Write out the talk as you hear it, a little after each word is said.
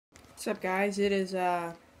What's up, guys? It is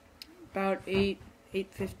about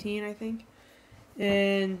 8:15, I think,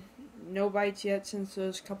 and no bites yet since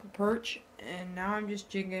those couple perch, and now I'm just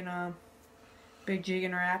jigging a big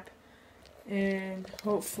jigging wrap, and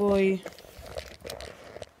hopefully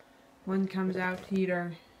one comes out to eat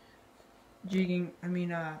our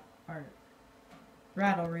our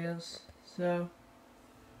rattle reels. So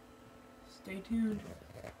stay tuned.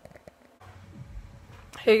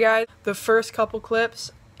 Hey guys, the first couple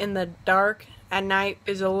clips in the dark at night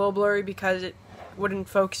is a little blurry because it wouldn't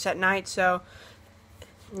focus at night, so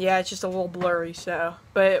yeah, it's just a little blurry, so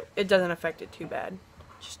but it doesn't affect it too bad.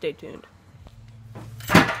 Just stay tuned.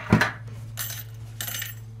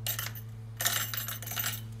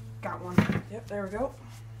 Got one. Yep, there we go.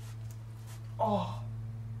 Oh,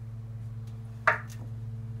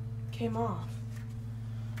 came off.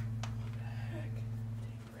 What the heck? Did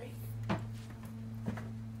it break?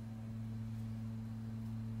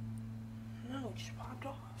 No, it just popped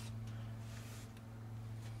off.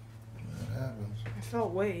 That happens. I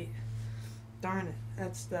felt weight. Darn it.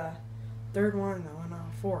 That's the third one though, and a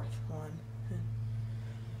fourth one.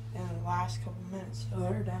 In the last couple minutes. So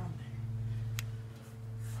they're down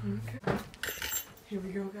there. Okay. Here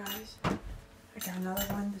we go, guys. I got another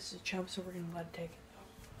one. This is a chub, so we're gonna let it take it though.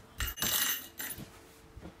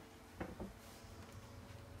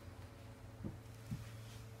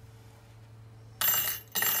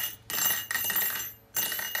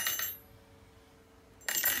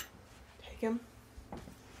 Take him.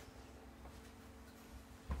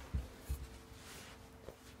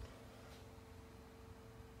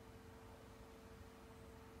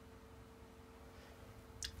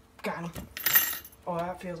 Got him. Oh,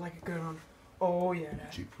 that feels like a good one. Oh, yeah.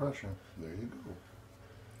 Keep pressure. There you go.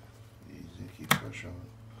 Easy. Keep pressure on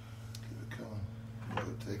it. Keep it coming. Let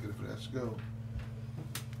it take it if it has to go.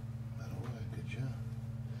 That way. Good job.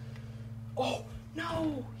 Oh,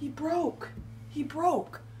 no. He broke. He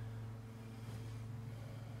broke.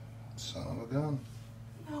 Son of a gun.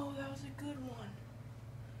 No, that was a good one.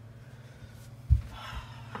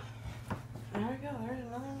 There we go. There's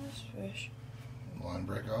another missed fish. Line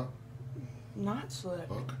break off. Knot slip.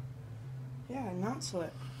 Hook. Yeah, knot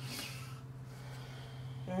slip.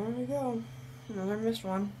 There we go. Another missed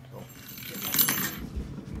one. Oh.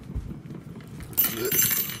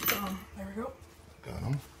 There we go. Got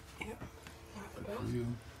him. Yep. Good for you.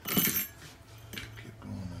 Keep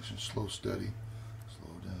going nice and slow, steady.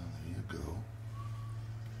 Slow down. There you go.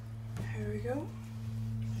 Here we go.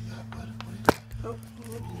 You got, bud. What do you got? Oh,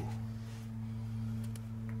 look.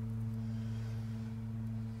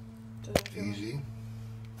 Easy.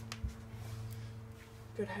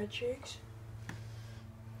 Good head shakes.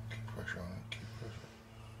 Keep pressure on it. Keep pressure.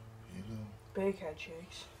 There you go. Big head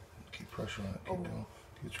shakes. Keep pressure on it. Keep going.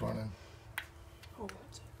 Keep running. Oh,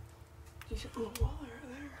 that's it. Decent little walleye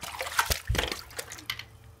right there.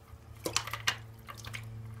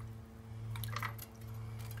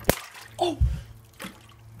 Oh!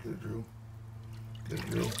 Get it, Drew. Get it,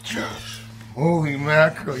 Drew. Yes. Holy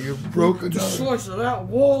mackerel, you broke another. The slice of that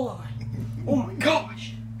walleye. Oh my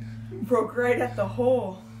gosh. Broke right at the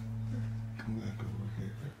hole. Come back over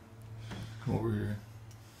here. Come over here.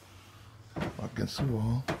 Up against the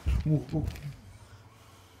wall. Whoa, whoa.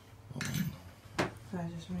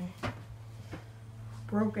 That's just me.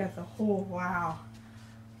 Broke at the hole. Wow.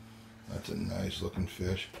 That's a nice looking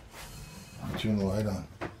fish. Turn the light on.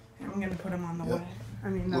 I'm going to put him on the Yep. way. I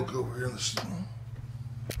mean, Look over here in the snow.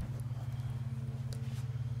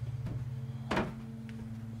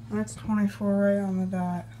 That's 24 right on the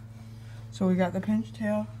dot. So we got the pinch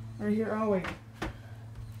tail right here. Oh wait,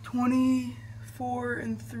 24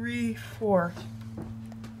 3/4.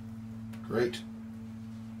 Great.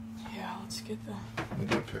 Yeah, let's get the. Let me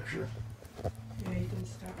get a picture. Yeah, you can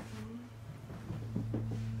stop.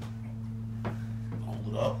 Hold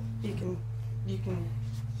it up. You can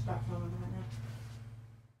stop filming right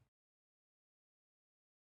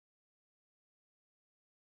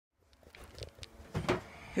now.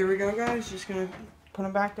 Here we go, guys. Just gonna put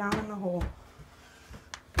them back down in the hole.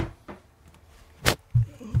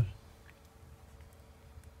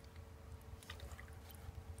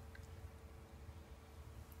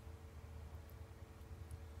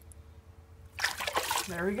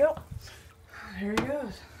 There we go. There he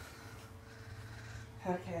goes.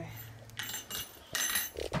 Okay.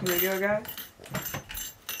 Here we go, guys.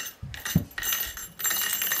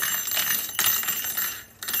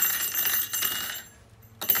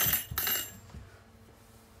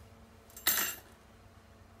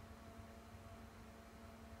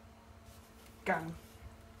 Got him.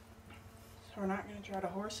 So we're not going to try to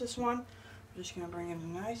horse this one. We're just going to bring it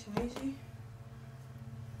in nice and easy.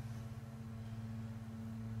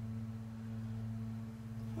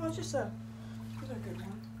 it's just a good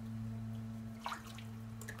one.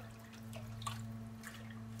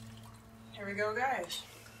 Here we go, guys.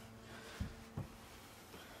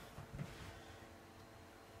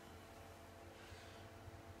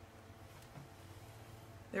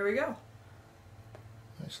 There we go.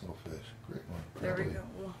 Nice little fish. Great one. There we Probably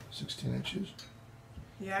go. 16 inches.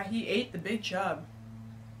 Yeah, he ate the big chub.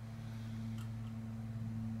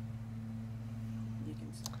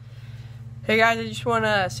 Hey guys, I just want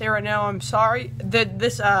to say right now I'm sorry that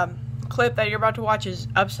this clip that you're about to watch is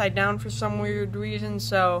upside down for some weird reason,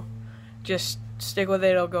 so just stick with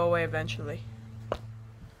it, it'll go away eventually.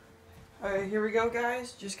 Alright, here we go,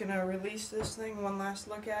 guys. Just gonna release this thing, one last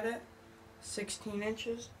look at it. 16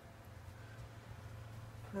 inches.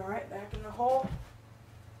 Alright, back in the hole.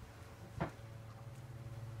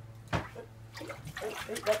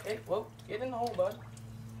 Hey, whoa, get in the hole, bud.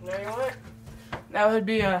 There you went.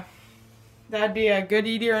 That'd be a good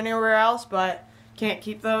eater anywhere else, but can't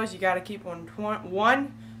keep those. You gotta keep one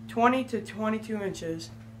 20 to 22 inches.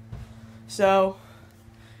 So,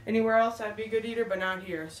 anywhere else that'd be a good eater, but not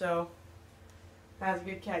here. So, that's a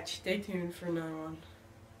good catch. Stay tuned for another one.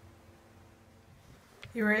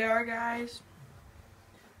 Here we are, guys.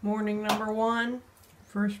 Morning number 1.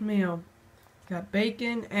 First meal. Got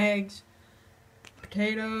bacon, eggs,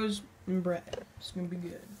 potatoes, and bread. It's gonna be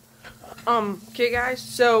good. Okay, guys.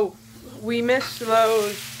 So we missed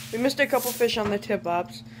those. We missed a couple fish on the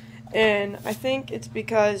tip-ups, and I think it's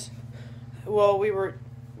because, well, we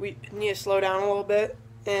need to slow down a little bit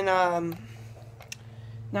and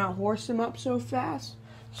not horse them up so fast.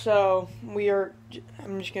 So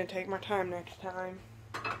I'm just gonna take my time next time.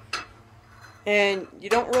 And you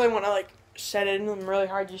don't really want to like set it in them really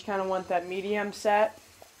hard. You just kind of want that medium set,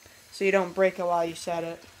 so you don't break it while you set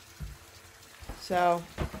it. So,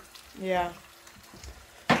 yeah.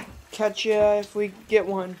 Catch ya if we get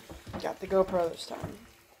one. Got the GoPro this time.